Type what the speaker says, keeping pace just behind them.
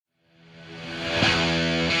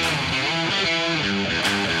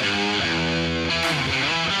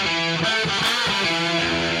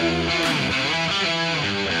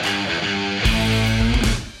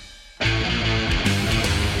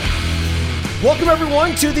Welcome,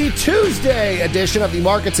 everyone, to the Tuesday edition of the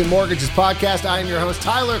Markets and Mortgages podcast. I am your host,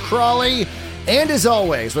 Tyler Crawley. And as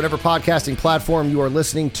always, whatever podcasting platform you are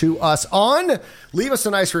listening to us on, leave us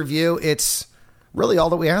a nice review. It's really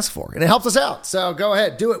all that we ask for, and it helps us out. So go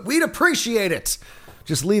ahead, do it. We'd appreciate it.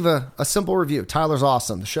 Just leave a simple review. Tyler's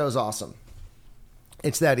awesome. The show's awesome.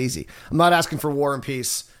 It's that easy. I'm not asking for war and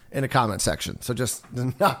peace in a comment section, so just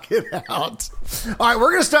knock it out. All right, we're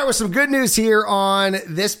going to start with some good news here on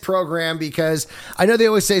this program, because I know they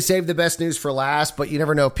always say save the best news for last, but you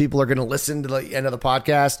never know if people are going to listen to the end of the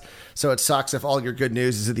podcast, so it sucks if all your good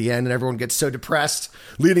news is at the end and everyone gets so depressed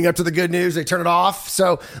leading up to the good news, they turn it off.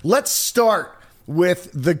 So let's start with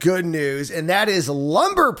the good news, and that is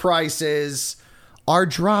lumber prices are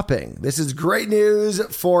dropping. This is great news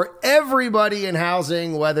for everybody in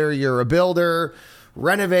housing, whether you're a builder,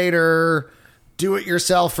 renovator,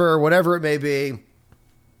 do-it-yourselfer, whatever it may be.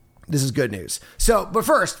 This is good news. So, but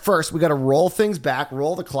first, we got to roll things back,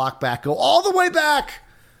 roll the clock back, go all the way back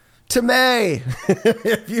to May.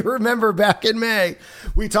 If you remember, back in May,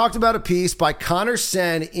 we talked about a piece by Connor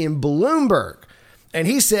Sen in Bloomberg, and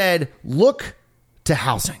he said, look to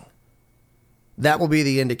housing. That will be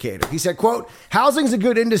the indicator. He said, quote, housing's a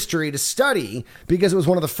good industry to study because it was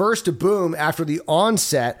one of the first to boom after the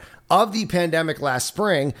onset of the pandemic last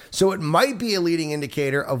spring. So it might be a leading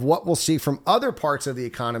indicator of what we'll see from other parts of the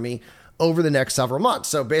economy over the next several months.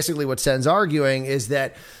 So basically what Sen's arguing is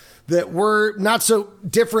that we're not so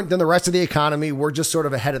different than the rest of the economy. We're just sort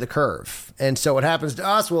of ahead of the curve. And so what happens to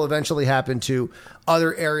us will eventually happen to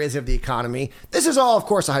other areas of the economy. This is all, of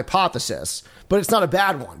course, a hypothesis, but it's not a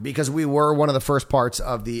bad one because we were one of the first parts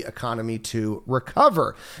of the economy to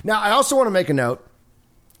recover. Now, I also want to make a note.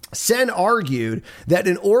 Sen argued that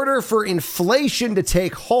in order for inflation to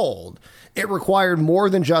take hold, it required more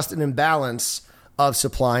than just an imbalance of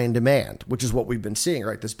supply and demand, which is what we've been seeing,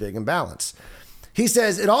 right? This big imbalance. He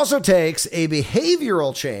says it also takes a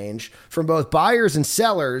behavioral change from both buyers and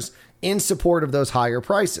sellers in support of those higher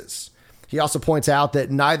prices. He also points out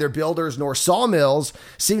that neither builders nor sawmills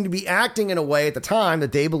seemed to be acting in a way at the time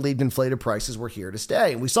that they believed inflated prices were here to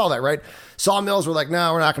stay. And we saw that, right? Sawmills were like,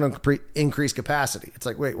 no, we're not going to increase capacity. It's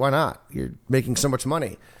like, wait, why not? You're making so much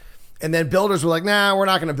money. And then builders were like, nah, we're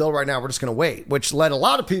not going to build right now. We're just going to wait, which led a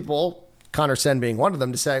lot of people, Connor Sen being one of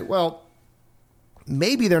them, to say, well,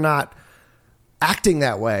 maybe they're not acting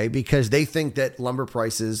that way because they think that lumber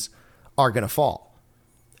prices are going to fall.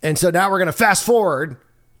 And so now we're going to fast forward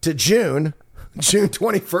to June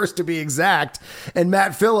 21st to be exact. And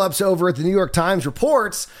Matt Phillips over at the New York Times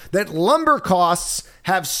reports that lumber costs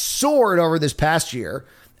have soared over this past year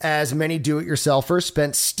as many do-it-yourselfers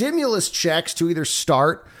spent stimulus checks to either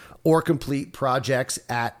start or complete projects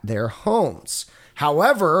at their homes.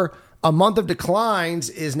 However, a month of declines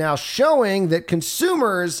is now showing that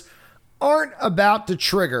consumers aren't about to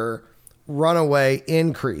trigger runaway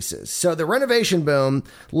increases. So the renovation boom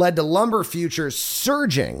led to lumber futures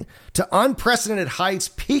surging to unprecedented heights,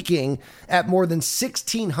 peaking at more than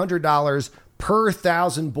 $1,600 per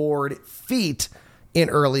 1,000 board feet in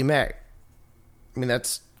early May. I mean,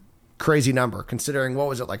 that's a crazy number considering, what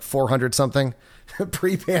was it, like 400 something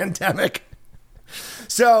pre-pandemic?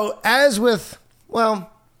 So as with,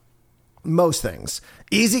 well, most things,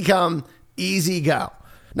 easy come, easy go.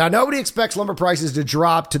 Now, nobody expects lumber prices to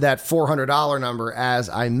drop to that $400 number, as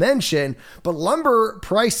I mentioned, but lumber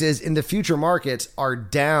prices in the future markets are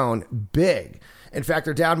down big. In fact,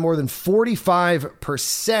 they're down more than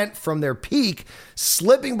 45% from their peak,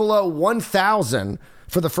 slipping below 1,000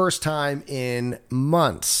 for the first time in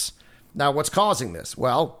months. Now, what's causing this?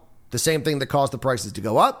 Well, the same thing that caused the prices to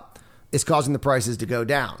go up is causing the prices to go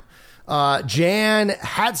down. Jan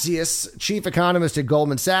Hatzius, chief economist at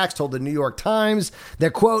Goldman Sachs, told the New York Times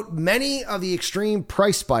that, quote, many of the extreme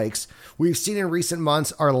price spikes we've seen in recent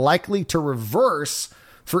months are likely to reverse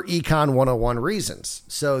for Econ 101 reasons.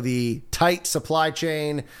 So the tight supply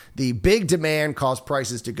chain, the big demand caused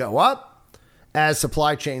prices to go up. As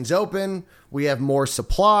supply chains open, we have more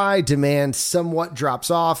supply, demand somewhat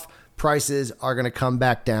drops off, prices are going to come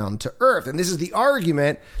back down to earth. And this is the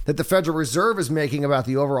argument that the Federal Reserve is making about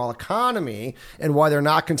the overall economy and why they're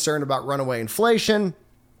not concerned about runaway inflation,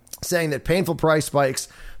 saying that painful price spikes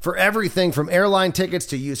for everything from airline tickets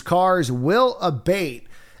to used cars will abate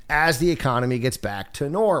as the economy gets back to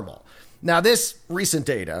normal. Now, this recent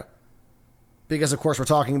data, because of course we're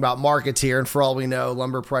talking about markets here, and for all we know,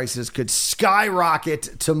 lumber prices could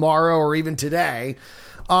skyrocket tomorrow or even today.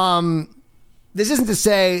 This isn't to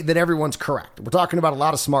say that everyone's correct. We're talking about a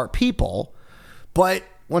lot of smart people, but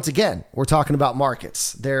once again, we're talking about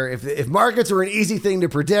markets. If markets are an easy thing to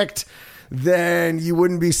predict, then you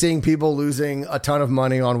wouldn't be seeing people losing a ton of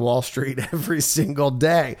money on Wall Street every single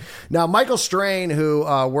day. Now, Michael Strain, who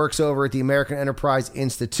works over at the American Enterprise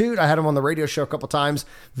Institute, I had him on the radio show a couple times,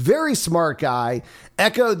 very smart guy,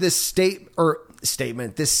 echoed this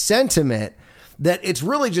statement, this sentiment that it's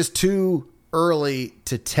really just too early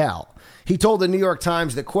to tell. He told the New York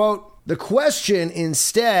Times that, quote, "The question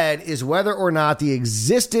instead is whether or not the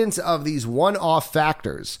existence of these one-off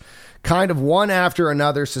factors, kind of one after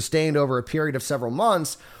another sustained over a period of several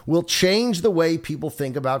months, will change the way people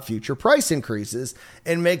think about future price increases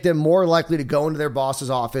and make them more likely to go into their boss's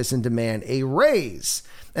office and demand a raise."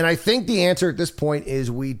 And I think the answer at this point is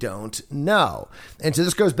we don't know. And so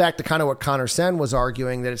this goes back to kind of what Connor Sen was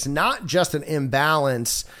arguing, that it's not just an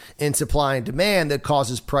imbalance in supply and demand that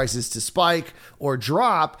causes prices to spike or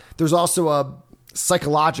drop. There's also a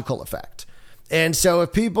psychological effect. And so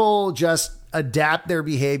if people just adapt their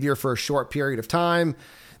behavior for a short period of time,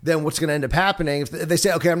 then what's going to end up happening, if they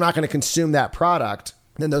say, okay, I'm not going to consume that product,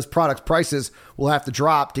 then those product prices will have to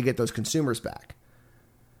drop to get those consumers back.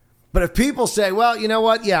 But if people say, well, you know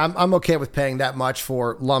what? Yeah, I'm okay with paying that much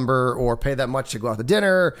for lumber, or pay that much to go out to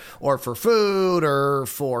dinner, or for food, or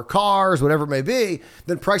for cars, whatever it may be,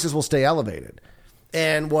 then prices will stay elevated.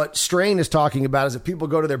 And what Strain is talking about is if people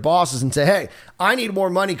go to their bosses and say, hey, I need more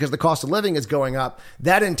money because the cost of living is going up,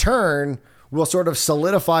 that in turn will sort of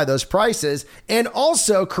solidify those prices and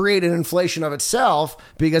also create an inflation of itself,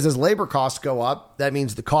 because as labor costs go up, that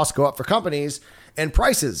means the costs go up for companies, and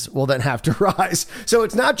prices will then have to rise. So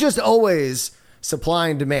it's not just always supply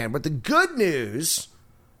and demand. But the good news,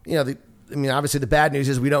 obviously the bad news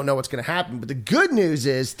is we don't know what's going to happen. But the good news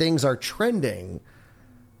is things are trending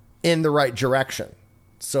in the right direction.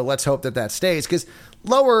 So let's hope that stays, because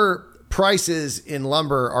lower prices in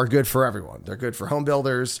lumber are good for everyone. They're good for home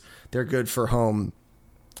builders. They're good for home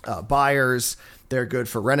buyers. They're good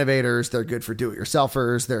for renovators. They're good for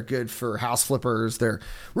do-it-yourselfers. They're good for house flippers. They're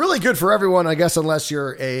really good for everyone, I guess, unless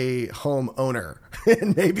you're a home owner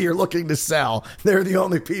and maybe you're looking to sell. They're the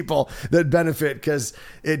only people that benefit, because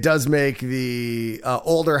it does make the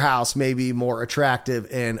older house maybe more attractive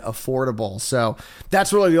and affordable. So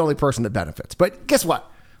that's really the only person that benefits. But guess what?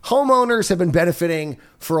 Homeowners have been benefiting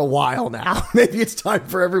for a while now. Maybe it's time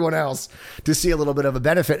for everyone else to see a little bit of a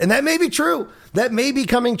benefit. And that may be true. That may be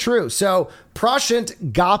coming true. So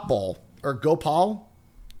Prashant Gopal,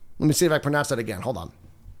 let me see if I pronounce that again. Hold on.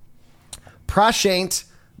 Prashant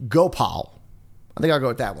Gopal. I think I'll go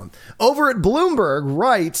with that one. Over at Bloomberg,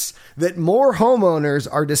 writes that more homeowners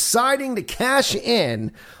are deciding to cash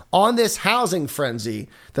in on this housing frenzy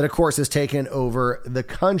that, of course, has taken over the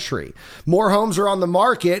country. More homes are on the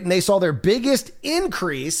market, and they saw their biggest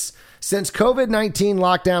increase since COVID-19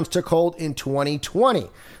 lockdowns took hold in 2020.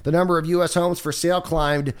 The number of U.S. homes for sale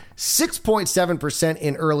climbed 6.7%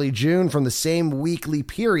 in early June from the same weekly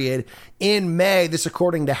period in May. This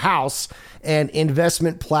according to House, an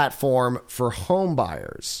investment platform for home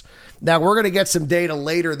buyers. Now, we're going to get some data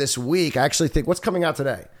later this week. I actually think, what's coming out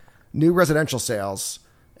today? New residential sales.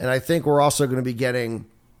 And I think we're also going to be getting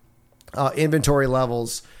inventory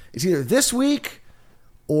levels. It's either this week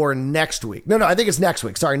or next week. No, I think it's next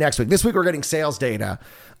week. Sorry, next week. This week we're getting sales data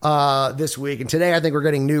this week. And today I think we're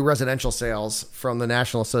getting new residential sales from the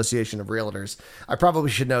National Association of Realtors. I probably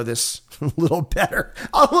should know this a little better.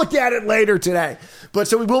 I'll look at it later today. But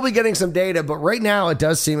so we will be getting some data. But right now it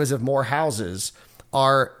does seem as if more houses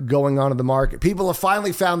are going onto the market. People have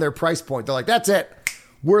finally found their price point. They're like, that's it.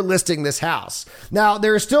 We're listing this house. Now,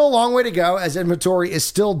 there is still a long way to go, as inventory is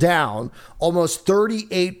still down almost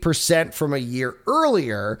 38% from a year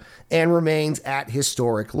earlier and remains at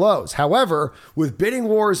historic lows. However, with bidding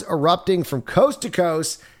wars erupting from coast to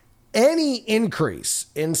coast, any increase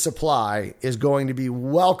in supply is going to be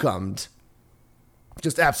welcomed,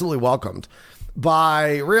 just absolutely welcomed,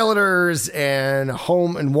 by realtors and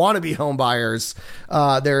wannabe home buyers.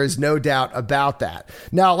 There is no doubt about that.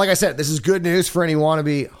 Now, like I said, this is good news for any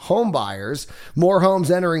wannabe home buyers. More homes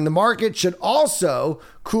entering the market should also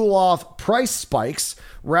cool off price spikes.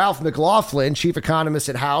 Ralph McLaughlin, chief economist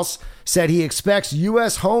at House, said he expects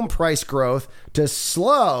U.S. home price growth to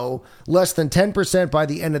slow less than 10% by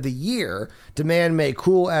the end of the year. Demand may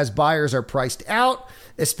cool as buyers are priced out,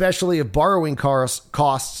 especially if borrowing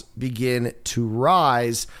costs begin to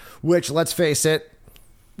rise, which, let's face it,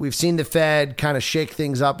 we've seen the Fed kind of shake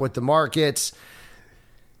things up with the markets.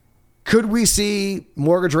 Could we see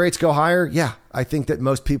mortgage rates go higher? Yeah, I think that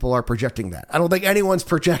most people are projecting that. I don't think anyone's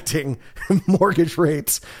projecting mortgage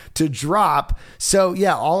rates to drop. So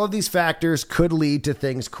yeah, all of these factors could lead to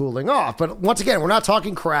things cooling off. But once again, we're not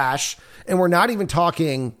talking crash, and we're not even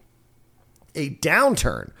talking a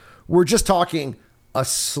downturn. We're just talking a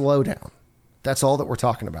slowdown. That's all that we're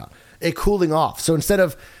talking about. A cooling off. So instead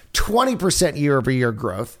of 20% year over year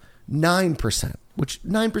growth, 9%, which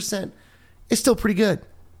 9% is still pretty good.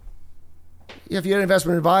 If you had an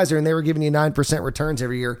investment advisor and they were giving you 9% returns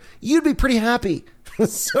every year, you'd be pretty happy.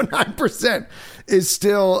 So 9% is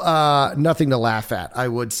still nothing to laugh at, I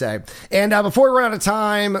would say. And before we run out of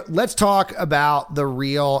time, let's talk about the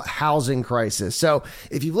real housing crisis. So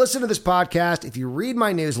if you've listened to this podcast, if you read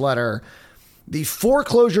my newsletter, the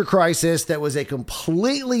foreclosure crisis that was a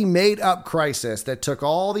completely made up crisis that took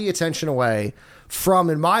all the attention away from,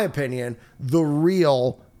 in my opinion, the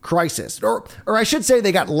real crisis. Or I should say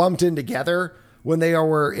they got lumped in together when they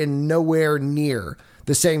were in nowhere near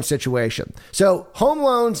the same situation. So home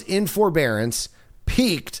loans in forbearance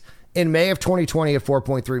peaked in May of 2020 at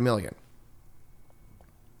 4.3 million.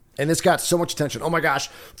 And this got so much attention. Oh my gosh,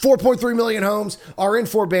 4.3 million homes are in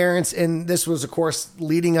forbearance. And this was, of course,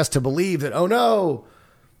 leading us to believe that, oh no,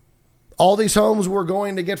 all these homes were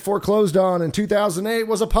going to get foreclosed on in 2008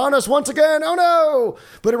 was upon us once again. Oh no.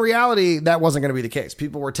 But in reality, that wasn't going to be the case.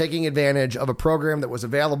 People were taking advantage of a program that was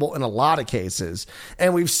available in a lot of cases.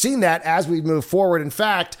 And we've seen that as we move forward. In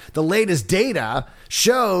fact, the latest data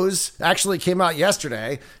shows, actually came out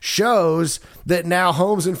yesterday, shows that now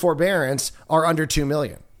homes in forbearance are under 2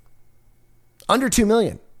 million. Under 2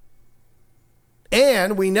 million.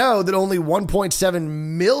 And we know that only 1.7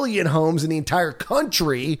 million homes in the entire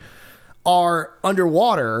country are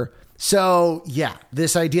underwater. So yeah,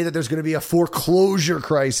 this idea that there's going to be a foreclosure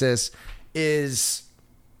crisis has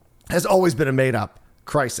always been a made up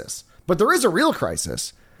crisis. But there is a real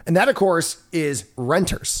crisis. And that, of course, is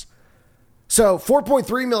renters. So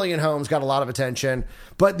 4.3 million homes got a lot of attention,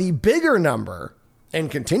 but the bigger number,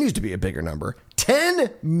 and continues to be a bigger number,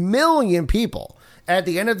 10 million people at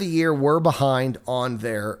the end of the year were behind on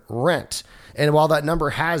their rent. And while that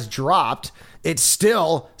number has dropped, it's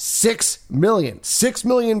still 6 million. 6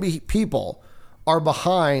 million people are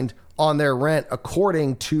behind on their rent,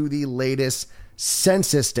 according to the latest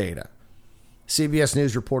census data. CBS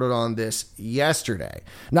News reported on this yesterday.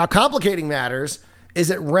 Now, complicating matters is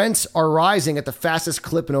that rents are rising at the fastest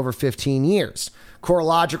clip in over 15 years.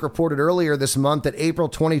 CoreLogic reported earlier this month that April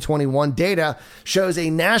 2021 data shows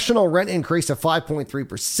a national rent increase of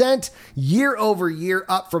 5.3% year over year,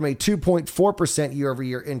 up from a 2.4% year over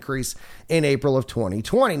year increase in April of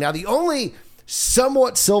 2020. Now, the only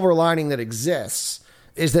somewhat silver lining that exists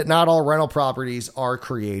is that not all rental properties are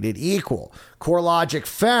created equal. CoreLogic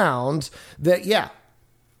found that,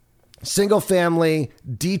 single family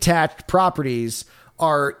detached properties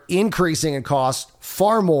are increasing in cost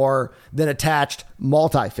far more than attached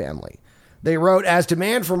multifamily. They wrote, as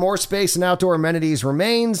demand for more space and outdoor amenities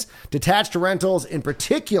remains, detached rentals in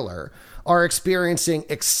particular are experiencing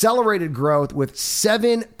accelerated growth with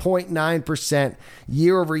 7.9%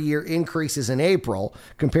 year over year increases in April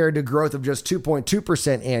compared to growth of just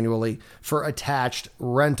 2.2% annually for attached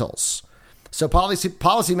rentals. So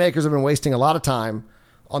policymakers have been wasting a lot of time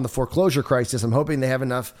on the foreclosure crisis. I'm hoping they have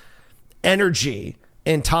enough energy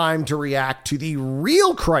and time to react to the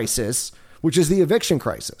real crisis, which is the eviction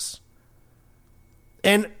crisis.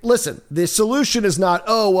 And listen, the solution is not,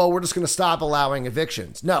 we're just going to stop allowing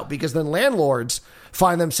evictions. No, because then landlords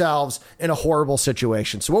find themselves in a horrible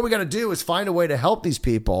situation. So what we got to do is find a way to help these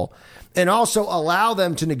people and also allow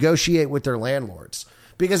them to negotiate with their landlords.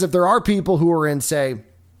 Because if there are people who are in, say,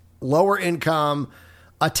 lower income,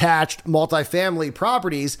 attached multifamily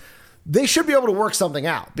properties, they should be able to work something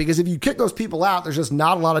out, because if you kick those people out, there's just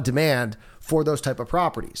not a lot of demand for those type of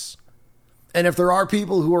properties. And if there are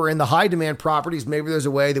people who are in the high demand properties, maybe there's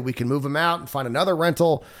a way that we can move them out and find another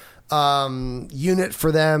rental unit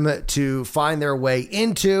for them to find their way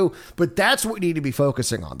into. But that's what we need to be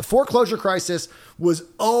focusing on. The foreclosure crisis was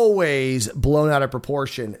always blown out of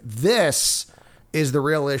proportion. This is the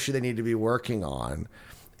real issue they need to be working on.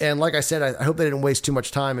 And like I said, I hope they didn't waste too much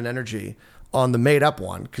time and energy on the made up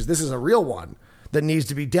one, because this is a real one that needs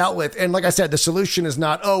to be dealt with. And like I said, the solution is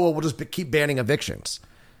not, we'll just keep banning evictions,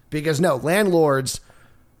 because no, landlords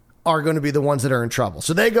are going to be the ones that are in trouble.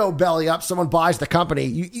 So they go belly up. Someone buys the company.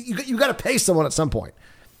 You got to pay someone at some point.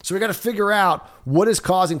 So we got to figure out what is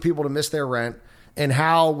causing people to miss their rent and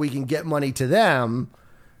how we can get money to them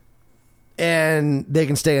and they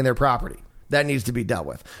can stay in their property. That needs to be dealt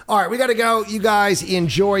with. All right, we got to go. You guys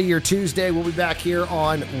enjoy your Tuesday. We'll be back here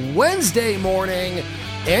on Wednesday morning.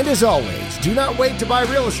 And as always, do not wait to buy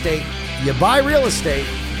real estate. You buy real estate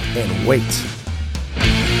and wait.